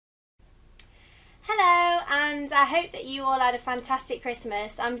and I hope that you all had a fantastic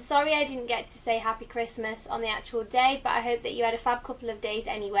Christmas. I'm sorry I didn't get to say Happy Christmas on the actual day, but I hope that you had a fab couple of days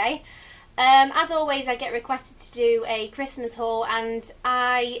anyway. As always, I get requested to do a Christmas haul, and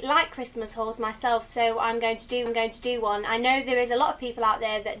I like Christmas hauls myself, so I'm going to do one. I know there is a lot of people out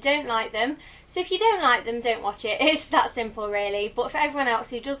there that don't like them, so if you don't like them, don't watch it. It's that simple, really. But for everyone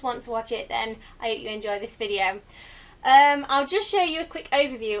else who does want to watch it, then I hope you enjoy this video. I'll just show you a quick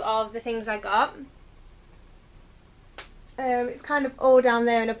overview of the things I got. It's kind of all down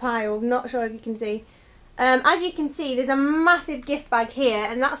there in a pile. I'm not sure if you can see. As you can see, there's a massive gift bag here,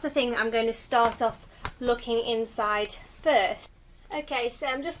 and that's the thing that I'm going to start off looking inside first. Okay, so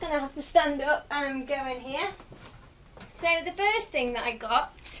I'm just going to have to stand up and go in here. So the first thing that I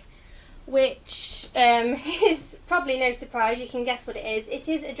got, which is probably no surprise, you can guess what it is. It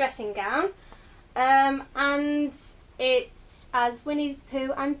is a dressing gown, and it's as Winnie the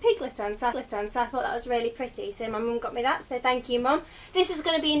Pooh and Piglet on, so I thought that was really pretty, so my mum got me that, so thank you, Mum. This is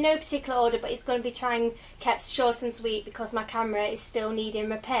going to be in no particular order, but it's going to be kept short and sweet because my camera is still needing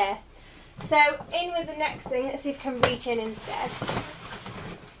repair. So in with the next thing. Let's see if I can reach in instead.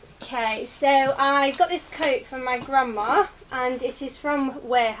 Okay, so I got this coat from my grandma, and it is from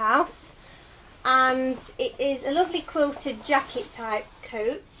Warehouse, and it is a lovely quilted jacket type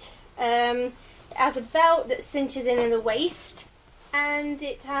coat. It has a belt that cinches in the waist, and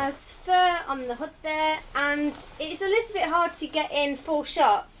it has fur on the hood there, and it's a little bit hard to get in full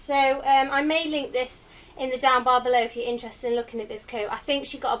shot, so I may link this in the down bar below if you're interested in looking at this coat. I think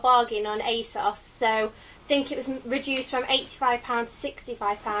she got a bargain on ASOS, so I think it was reduced from £85 to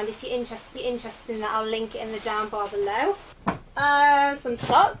 £65. If you're interested in that, I'll link it in the down bar below. Some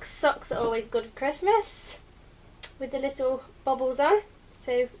socks. Socks are always good for Christmas, with the little bobbles on.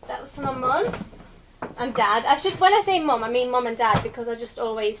 So that was from my mum and dad. When I say mum, I mean mum and dad, because I just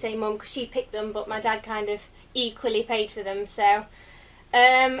always say mum because she picked them, but my dad kind of equally paid for them. So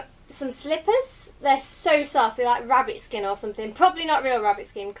some slippers. They're so soft, they're like rabbit skin or something. Probably not real rabbit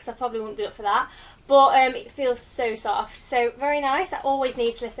skin because I probably wouldn't be up for that, but it feels so soft, so very nice. I always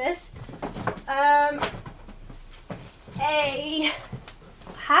need slippers. A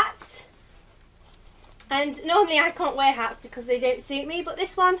hat. And normally I can't wear hats because they don't suit me, but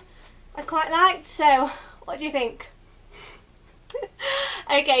this one I quite liked, so what do you think?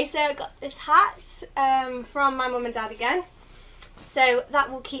 Okay, so I got this hat from my mum and dad again, so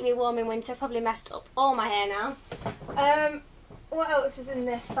that will keep me warm in winter. Probably messed up all my hair now. What else is in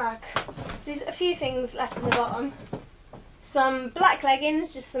this bag? There's a few things left in the bottom. Some black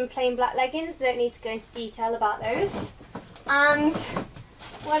leggings, just some plain black leggings, don't need to go into detail about those. And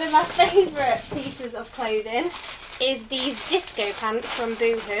one of my favourite pieces of clothing is these disco pants from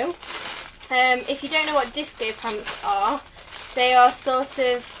Boohoo. If you don't know what disco pants are, they are sort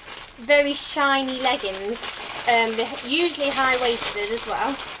of very shiny leggings. They're usually high-waisted as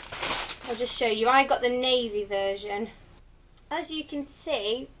well. I'll just show you. I got the navy version. As you can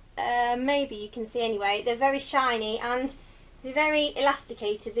see, maybe you can see anyway, they're very shiny and they're very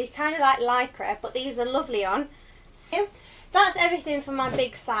elasticated. They're kind of like lycra, but these are lovely on. So that's everything from my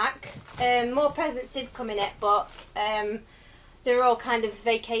big sack. More presents did come in it, but they're all kind of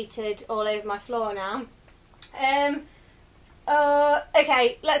vacated all over my floor now.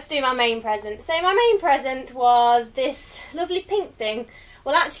 Okay, let's do my main present. So my main present was this lovely pink thing.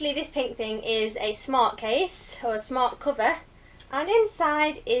 Well, actually this pink thing is a smart case, or a smart cover, and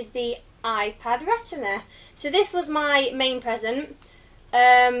inside is the iPad Retina. So this was my main present,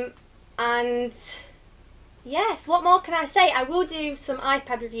 and yes, what more can I say? I will do some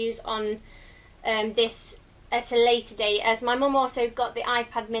iPad reviews on this at a later date, as my mum also got the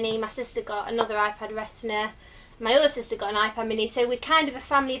iPad mini, my sister got another iPad Retina, my other sister got an iPad mini, so we're kind of a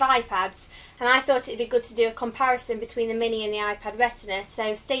family of iPads, and I thought it'd be good to do a comparison between the mini and the iPad Retina,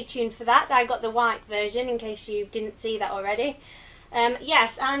 so stay tuned for that. I got the white version in case you didn't see that already.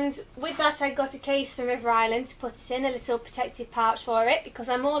 Yes, and with that I got a case from River Island to put it in, a little protective pouch for it, because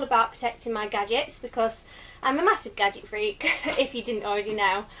I'm all about protecting my gadgets, because I'm a massive gadget freak, if you didn't already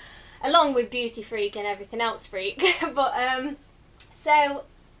know, along with beauty freak and everything else freak. But so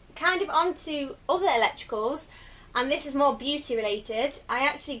kind of onto other electricals, and this is more beauty related. I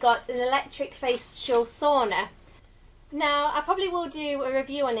actually got an electric facial sauna. Now, I probably will do a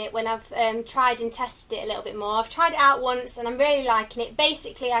review on it when I've tried and tested it a little bit more. I've tried it out once and I'm really liking it.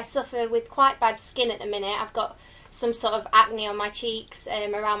 Basically, I suffer with quite bad skin at the minute. I've got some sort of acne on my cheeks,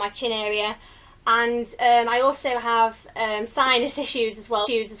 around my chin area, and I also have sinus issues as well.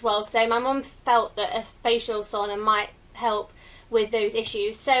 So my mum felt that a facial sauna might help with those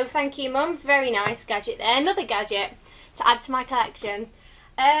issues. So thank you, Mum. Very nice gadget there. Another gadget to add to my collection.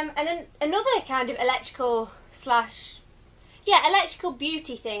 And then another kind of electrical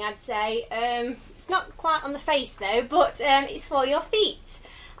beauty thing, I'd say. It's not quite on the face though, but it's for your feet.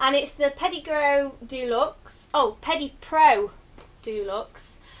 And it's the Pedipro Deluxe.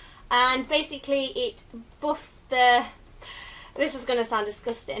 And basically it buffs this is going to sound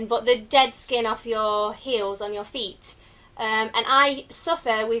disgusting, but the dead skin off your heels on your feet. And I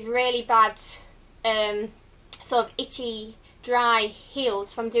suffer with really bad sort of itchy, dry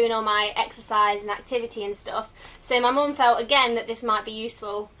heels from doing all my exercise and activity and stuff. So my mum felt again that this might be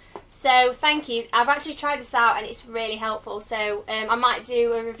useful. So thank you. I've actually tried this out and it's really helpful. So I might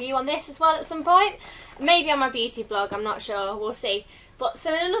do a review on this as well at some point. Maybe on my beauty blog, I'm not sure. We'll see. But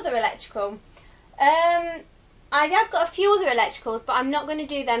so in another electrical. I have got a few other electricals, but I'm not going to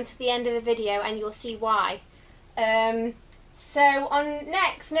do them to the end of the video and you'll see why. So on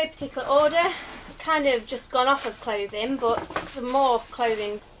next, no particular order, kind of just gone off of clothing, but some more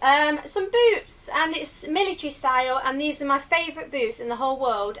clothing. Some boots, and it's military style, and these are my favourite boots in the whole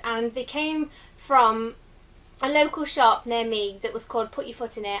world, and they came from a local shop near me that was called Put Your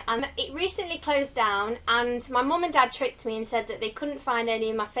Foot In It, and it recently closed down, and my mum and dad tricked me and said that they couldn't find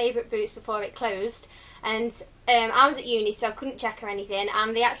any of my favourite boots before it closed, and I was at uni so I couldn't check or anything,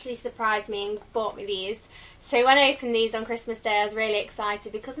 and they actually surprised me and bought me these. So when I opened these on Christmas Day I was really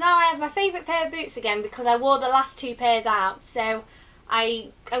excited because now I have my favourite pair of boots again because I wore the last two pairs out, so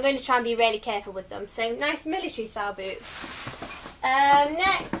I'm going to try and be really careful with them. So nice military style boots.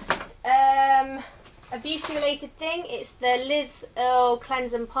 Next, a beauty related thing, it's the Liz Earle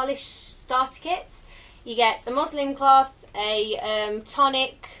Cleanse and Polish starter kit. You get a muslin cloth, a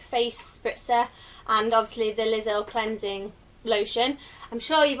tonic face spritzer, and obviously the Liz Earle cleansing lotion. I'm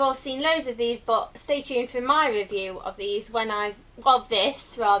sure you've all seen loads of these, but stay tuned for my review of these when I've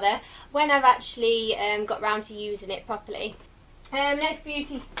actually got round to using it properly. Next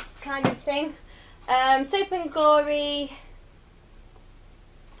beauty kind of thing, Soap and Glory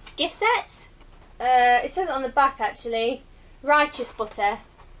gift set. It says it on the back actually. Righteous Butter,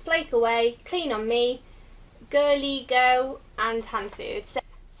 Flake Away, Clean on Me, Girly Go, and Hand Food.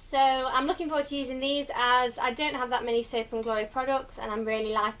 So I'm looking forward to using these as I don't have that many Soap and Glory products and I'm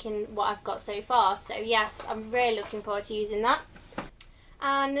really liking what I've got so far. So yes, I'm really looking forward to using that.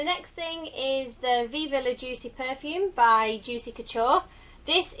 And the next thing is the Viva La Juicy perfume by Juicy Couture.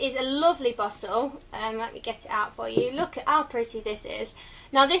 This is a lovely bottle. Let me get it out for you. Look at how pretty this is.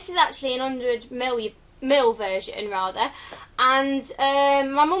 Now this is actually an 100ml version rather, and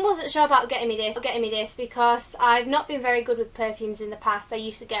my mum wasn't sure about getting me this because I've not been very good with perfumes in the past. I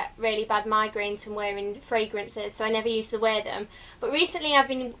used to get really bad migraines from wearing fragrances, so I never used to wear them. But recently I've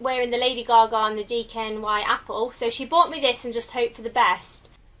been wearing the Lady Gaga and the DKNY Apple, so she bought me this and just hoped for the best.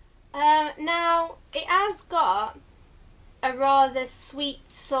 Now it has got a rather sweet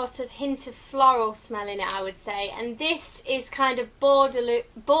sort of hint of floral smell in it, I would say, and this is kind of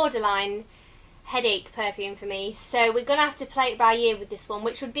borderline headache perfume for me, so we're gonna have to play it by ear with this one,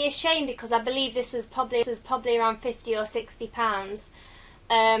 which would be a shame because I believe this was probably around £50 or £60.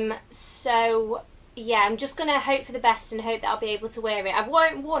 So yeah, I'm just gonna hope for the best and hope that I'll be able to wear it. I've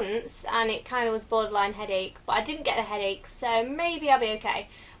worn it once and it kind of was borderline headache, but I didn't get a headache, so maybe I'll be okay.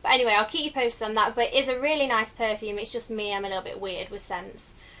 But anyway, I'll keep you posted on that. But it is a really nice perfume. It's just me, I'm a little bit weird with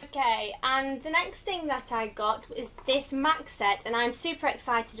scents. Okay, and the next thing that I got is this MAC set, and I'm super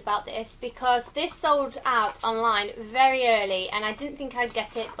excited about this because this sold out online very early and I didn't think I'd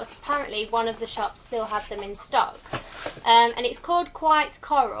get it, but apparently one of the shops still had them in stock. And it's called Quite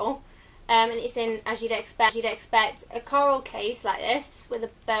Coral, and it's in, as you'd expect, a coral case like this with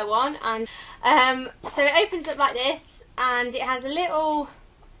a bow on, and so it opens up like this and it has a little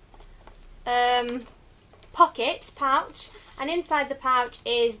pocket pouch, and inside the pouch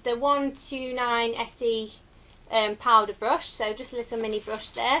is the 129 SE powder brush, so just a little mini brush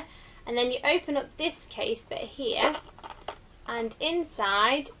there, and then you open up this case bit here and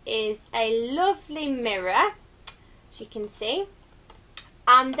inside is a lovely mirror, as you can see,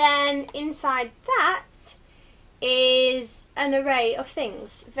 and then inside that is an array of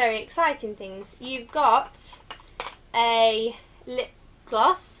things, very exciting things. You've got a lip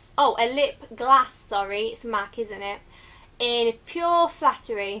glass, sorry, it's MAC, isn't it, in Pure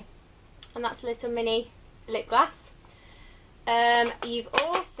Flattery, and that's a little mini lip glass. You've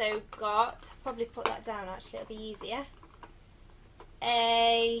also got, probably put that down actually, it'll be easier,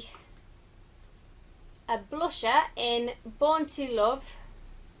 a blusher in Born to Love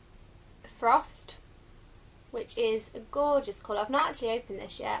Frost, which is a gorgeous colour. I've not actually opened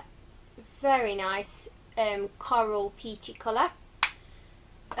this yet. Very nice coral peachy colour.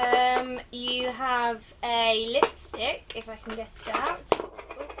 You have a lipstick, if I can get it out. Oh,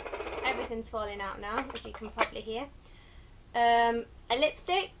 everything's falling out now, as you can probably hear. A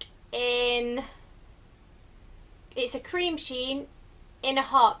lipstick in, it's a cream sheen in a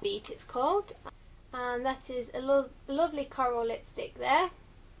heartbeat, it's called. And that is a lovely coral lipstick there.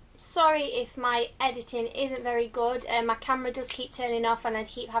 Sorry if my editing isn't very good. My camera does keep turning off and I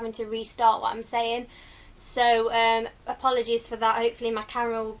keep having to restart what I'm saying. So apologies for that. Hopefully my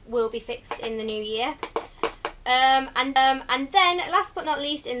camera will be fixed in the new year. And then last but not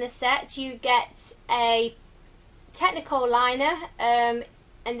least in the set you get a technical liner, and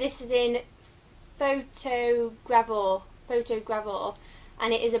this is in Photo Gravure,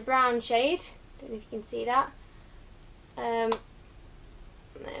 and it is a brown shade. Don't know if you can see that.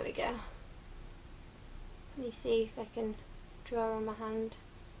 There we go. Let me see if I can draw on my hand.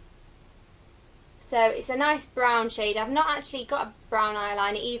 So it's a nice brown shade. I've not actually got a brown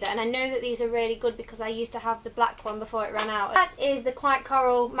eyeliner either, and I know that these are really good because I used to have the black one before it ran out. That is the Quite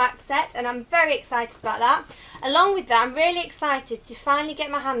Coral MAC set, and I'm very excited about that. Along with that, I'm really excited to finally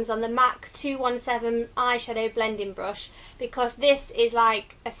get my hands on the MAC 217 eyeshadow blending brush, because this is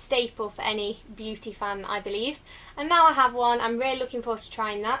like a staple for any beauty fan, I believe. And now I have one, I'm really looking forward to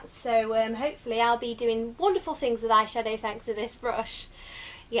trying that. So hopefully I'll be doing wonderful things with eyeshadow thanks to this brush.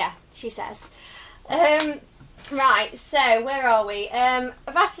 Yeah, she says. Right, so where are we? A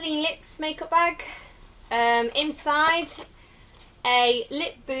Vaseline Lips makeup bag. Inside a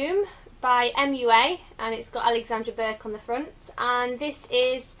Lip Boom by MUA, and it's got Alexandra Burke on the front. And this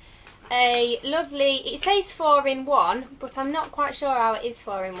is a lovely, it says 4-in-1, but I'm not quite sure how it is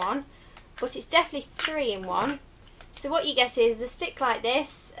 4-in-1, but it's definitely 3-in-1. So what you get is a stick like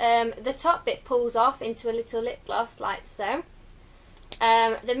this. The top bit pulls off into a little lip gloss like so.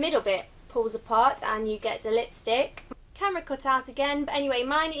 The middle bit pulls apart and you get the lipstick. Camera cut out again, but anyway,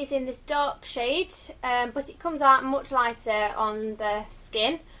 mine is in this dark shade, but it comes out much lighter on the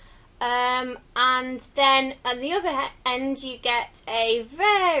skin. And then at the other end you get a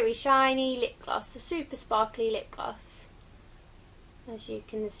very shiny lip gloss, a super sparkly lip gloss, as you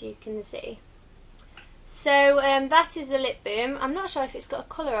can see. So that is the Lip Boom. I'm not sure if it's got a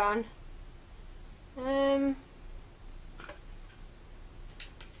colour on.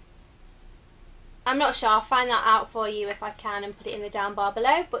 I'm not sure, I'll find that out for you if I can and put it in the down bar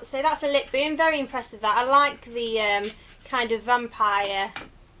below. But so that's a Lip Boom, very impressed with that. I like the kind of vampire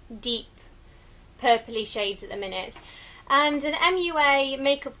deep purpley shades at the minute. And an MUA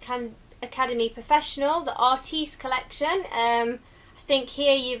Makeup Academy Professional, the Artiste collection. I think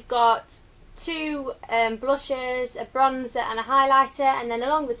here you've got 2 blushes, a bronzer and a highlighter, and then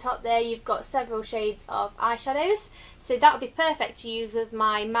along the top there you've got several shades of eyeshadows. So that would be perfect to use with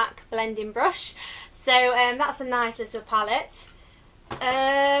my MAC blending brush. So that's a nice little palette.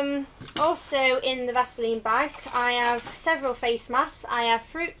 Also in the Vaseline bag I have several face masks. I have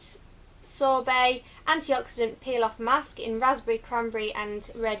Fruit Sorbet Antioxidant Peel Off Mask in Raspberry, Cranberry and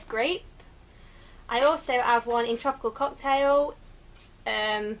Red Grape. I also have one in Tropical Cocktail,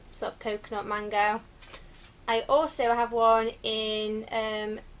 sort of coconut mango. I also have one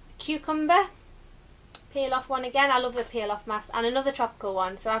in Cucumber peel off one again. I love the peel off mask, and another tropical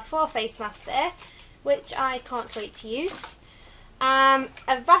one. So I have 4 face masks there, which I can't wait to use. A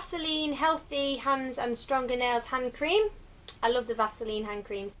Vaseline Healthy Hands and Stronger Nails hand cream. I love the Vaseline hand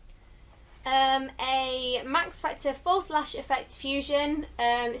creams. A Max Factor False Lash Effect Fusion.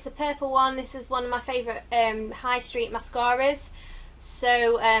 It's a purple one. This is one of my favourite high street mascaras,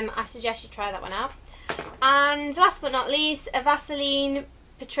 so I suggest you try that one out. And last but not least, a Vaseline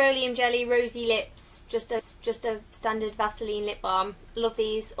Petroleum Jelly Rosy Lips, just a standard Vaseline lip balm. Love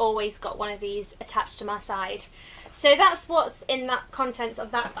these, always got one of these attached to my side. So that's what's in that contents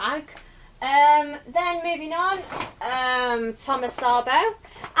of that bag. Then moving on, Thomas Sabo.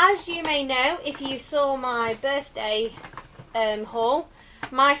 As you may know, if you saw my birthday haul,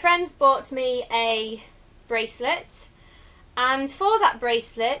 my friends bought me a bracelet, and for that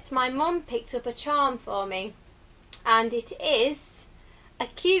bracelet my mum picked up a charm for me, and it is a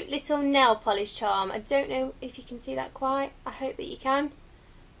cute little nail polish charm. I don't know if you can see that quite, I hope that you can.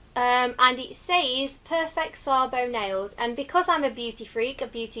 And it says Perfect Sabo Nails, and because I'm a beauty freak, a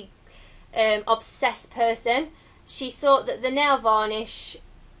beauty obsessed person, she thought that the nail varnish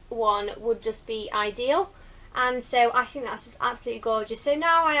one would just be ideal, and so I think that's just absolutely gorgeous. So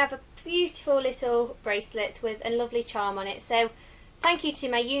now I have a beautiful little bracelet with a lovely charm on it. So thank you to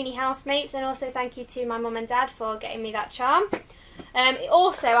my uni housemates, and also thank you to my mum and dad for getting me that charm.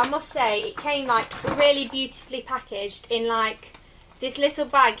 Also, I must say, it came like really beautifully packaged in like this little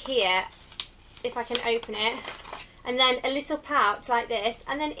bag here, if I can open it, and then a little pouch like this,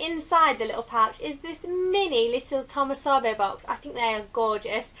 and then inside the little pouch is this mini little Tomosobo box. I think they are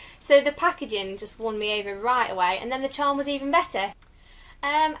gorgeous. So the packaging just won me over right away, and then the charm was even better.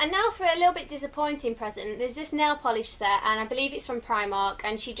 And now for a little bit disappointing present. There's this nail polish set, and I believe it's from Primark,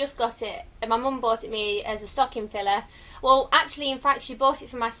 and she just got it, and my mum bought it me as a stocking filler. Well, actually, in fact, she bought it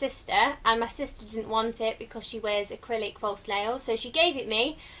for my sister, and my sister didn't want it because she wears acrylic false nails, so she gave it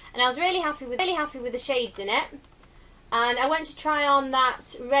me, and I was really happy with the shades in it. And I went to try on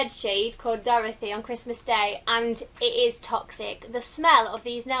that red shade called Dorothy on Christmas Day, and it is toxic. The smell of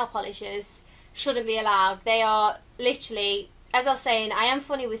these nail polishes shouldn't be allowed. They are literally, as I was saying, I am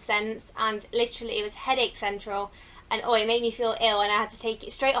funny with scents, and literally it was headache central, and oh, it made me feel ill, and I had to take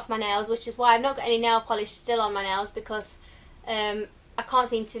it straight off my nails, which is why I've not got any nail polish still on my nails, because I can't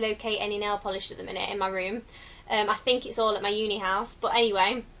seem to locate any nail polish at the minute in my room. I think it's all at my uni house, but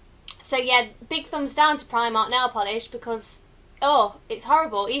anyway. So yeah, big thumbs down to Primark nail polish, because, oh, it's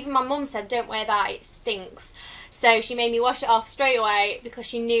horrible. Even my mum said, don't wear that, it stinks. So she made me wash it off straight away because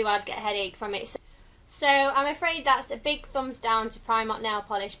she knew I'd get a headache from it. So I'm afraid that's a big thumbs down to Primark nail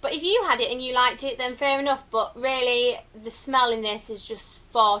polish. But if you had it and you liked it, then fair enough. But really, the smell in this is just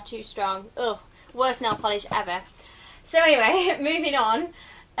far too strong. Ugh, worst nail polish ever. So anyway, moving on.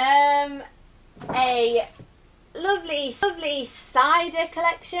 A lovely cider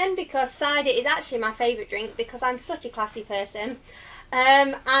collection, because cider is actually my favourite drink because I'm such a classy person.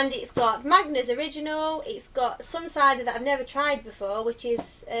 And it's got Magners Original, it's got some cider that I've never tried before, which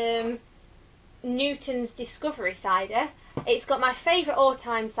is Newton's Discovery cider. It's got my favourite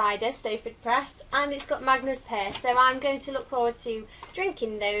all-time cider, Stowford Press, and it's got Magners Pear. So I'm going to look forward to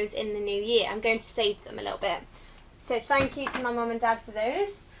drinking those in the new year. I'm going to save them a little bit. So thank you to my mum and dad for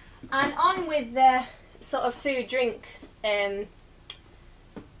those. And on with the sort of food drink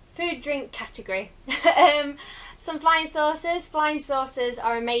category. Some flying saucers. Flying saucers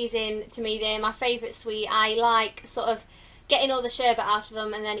are amazing to me. They're my favourite sweet. I like sort of getting all the sherbet out of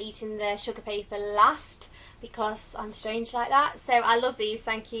them and then eating the sugar paper last, because I'm strange like that. So I love these.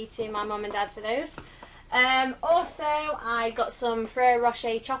 Thank you to my mum and dad for those. Also, I got some Ferrero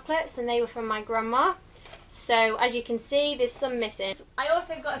Rocher chocolates, and they were from my grandma. So as you can see, there's some missing. I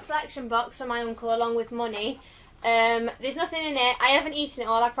also got a selection box from my uncle along with money. There's nothing in it. I haven't eaten it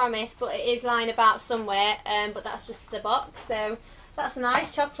all, I promise, but it is lying about somewhere. But that's just the box, so that's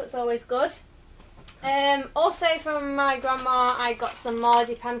nice. Chocolate's always good. Also from my grandma, I got some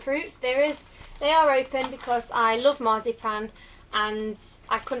marzipan fruits. They are open because I love marzipan, and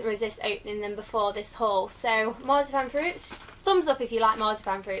I couldn't resist opening them before this haul. So marzipan fruits, thumbs up if you like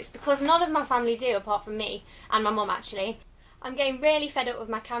marzipan fruits, because none of my family do apart from me and my mum actually. I'm getting really fed up with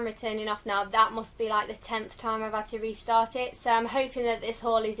my camera turning off now. That must be like the 10th time I've had to restart it. So I'm hoping that this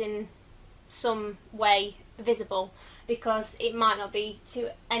haul is in some way visible, because it might not be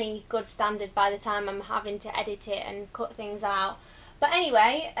to any good standard by the time I'm having to edit it and cut things out. But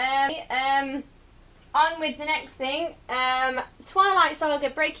anyway, on with the next thing. Twilight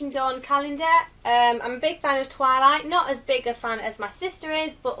Saga Breaking Dawn calendar. I'm a big fan of Twilight, not as big a fan as my sister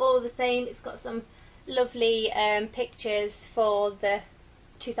is, but all the same, it's got some lovely pictures for the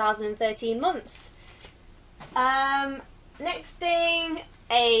 2013 months. Next thing,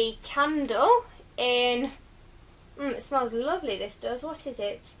 a candle in, it smells lovely, this does. What is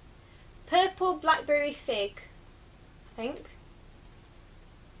it? Purple Blackberry Fig, I think.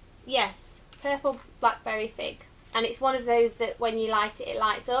 Yes, Purple Blackberry Fig. And it's one of those that when you light it, it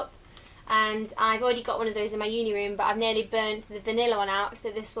lights up. And I've already got one of those in my uni room, but I've nearly burnt the vanilla one out,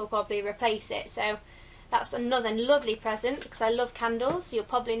 so this will probably replace it. So that's another lovely present, because I love candles. You'll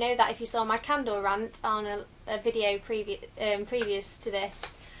probably know that if you saw my candle rant on a video previous to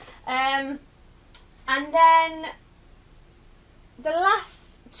this. And then the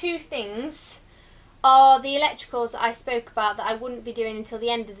last two things are the electricals that I spoke about that I wouldn't be doing until the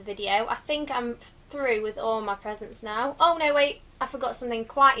end of the video. I think I'm through with all my presents now. Oh no, wait, I forgot something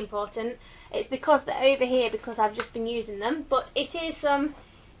quite important. It's because they're over here, because I've just been using them, but it is some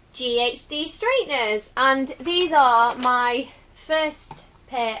GHD straighteners, and these are my first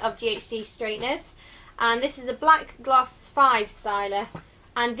pair of GHD straighteners, and this is a Black Gloss 5 styler,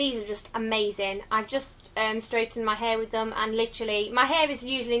 and these are just amazing. I've just straightened my hair with them, and literally, my hair is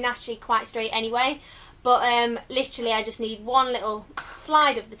usually naturally quite straight anyway, but literally I just need one little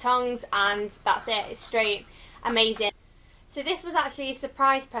slide of the tongs and that's it, it's straight. Amazing. So this was actually a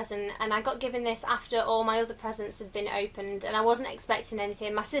surprise present, and I got given this after all my other presents had been opened, and I wasn't expecting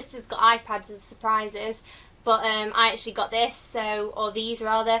anything. My sister's got iPads as surprises, but I actually got this, or these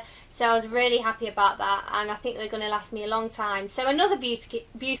rather, so I was really happy about that, and I think they're going to last me a long time. So another beauty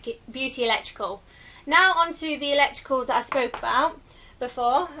electrical. Now onto the electricals that I spoke about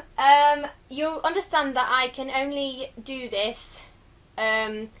before. You'll understand that I can only do this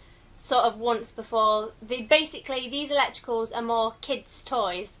sort of once before. Basically, these electricals are more kids'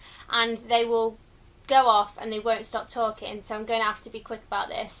 toys, and they will go off and they won't stop talking, so I'm going to have to be quick about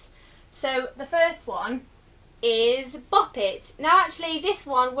this. So the first one is Bop It. Now actually this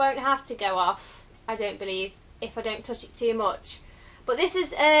one won't have to go off, I don't believe, if I don't touch it too much. But this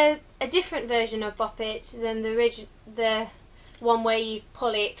is a different version of Bop It than the one where you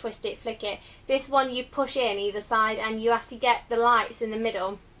pull it, twist it, flick it. This one you push in either side and you have to get the lights in the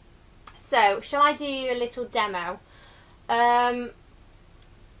middle. So, shall I do you a little demo? Solo.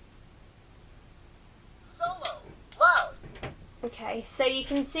 Loud. Okay, so you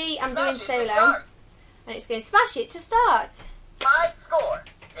can see I'm doing solo. And it's going to smash it to start. My score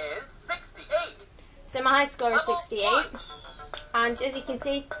is 68. So my high score is 68. And as you can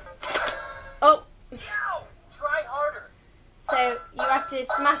see... Oh! Ow! Try harder. So you have to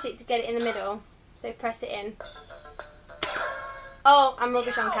smash it to get it in the middle. So press it in. Oh, I'm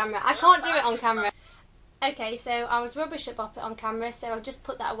rubbish on camera. I can't do it on camera. Okay, so I was rubbish at Bop It on camera, so I've just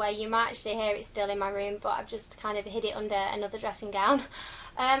put that away. You might actually hear it still in my room, but I've just kind of hid it under another dressing gown.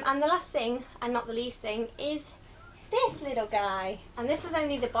 And the last thing, and not the least thing, is this little guy. And this is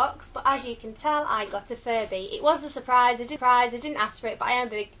only the box, but as you can tell, I got a Furby. It was a surprise. I didn't ask for it, but I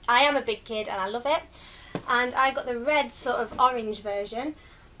am a big kid and I love it. And I got the red sort of orange version,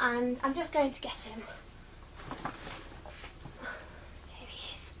 and I'm just going to get him. Here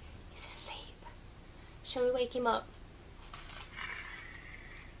he is. He's asleep. Shall we wake him up?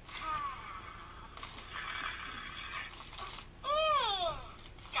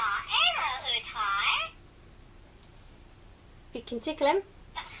 If you can tickle him.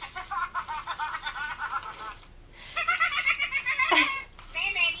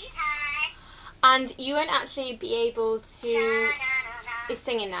 And you won't actually be able to... He's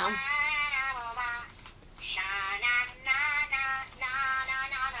singing now.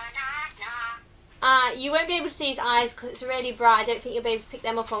 You won't be able to see his eyes because it's really bright. I don't think you'll be able to pick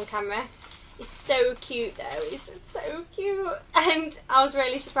them up on camera. He's so cute though, he's so cute. And I was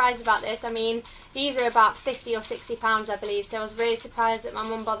really surprised about this. I mean, these are about £50 or £60 I believe, so I was really surprised that my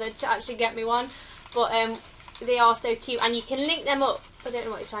mum bothered to actually get me one. But they are so cute, and you can link them up. I don't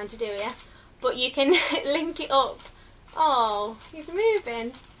know what he's trying to do here, but you can link it up. Oh, he's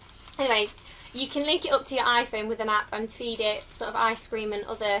moving. Anyway, you can link it up to your iPhone with an app and feed it sort of ice cream and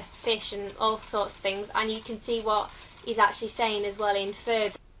other fish and all sorts of things, and you can see what he's actually saying as well in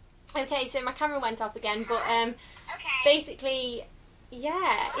Furby. Okay, so my camera went off again, but basically,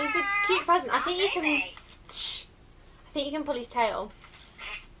 yeah, it's a cute present. I think you can. Shh. I think you can pull his tail.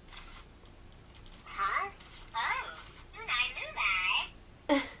 Huh? Oh, I knew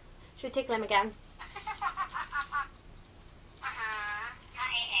that. Should we tickle him again?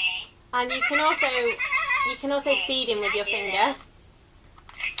 And you can also feed him with your finger.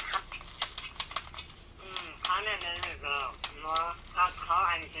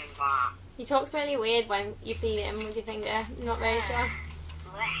 He talks really weird when you feed him with your finger. I'm not very sure.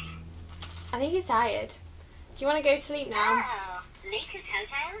 I think he's tired. Do you want to go to sleep now? Oh, little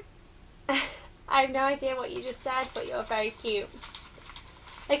Toto? I have no idea what you just said, but you're very cute.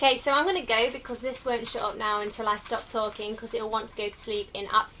 Okay, so I'm going to go because this won't shut up now until I stop talking, because it'll want to go to sleep in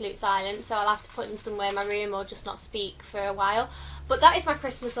absolute silence, so I'll have to put him somewhere in my room or just not speak for a while. But that is my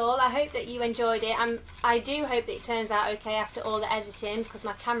Christmas haul. I hope that you enjoyed it. I do hope that it turns out okay after all the editing, because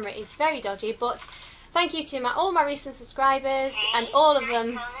my camera is very dodgy. But thank you to all my recent subscribers, and all of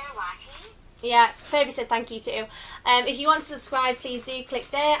them. Yeah, Phoebe said thank you too. If you want to subscribe, please do click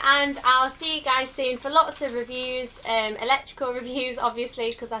there, and I'll see you guys soon for lots of reviews, electrical reviews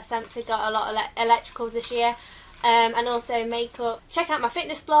obviously, because I got a lot of electricals this year, and also makeup. Check out my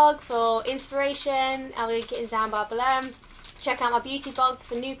fitness blog for inspiration. I'll link it down below. Check out my beauty blog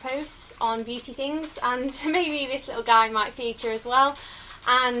for new posts on beauty things, and maybe this little guy might feature as well.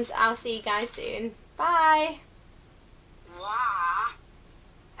 And I'll see you guys soon. Bye. Wah.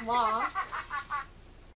 Wah.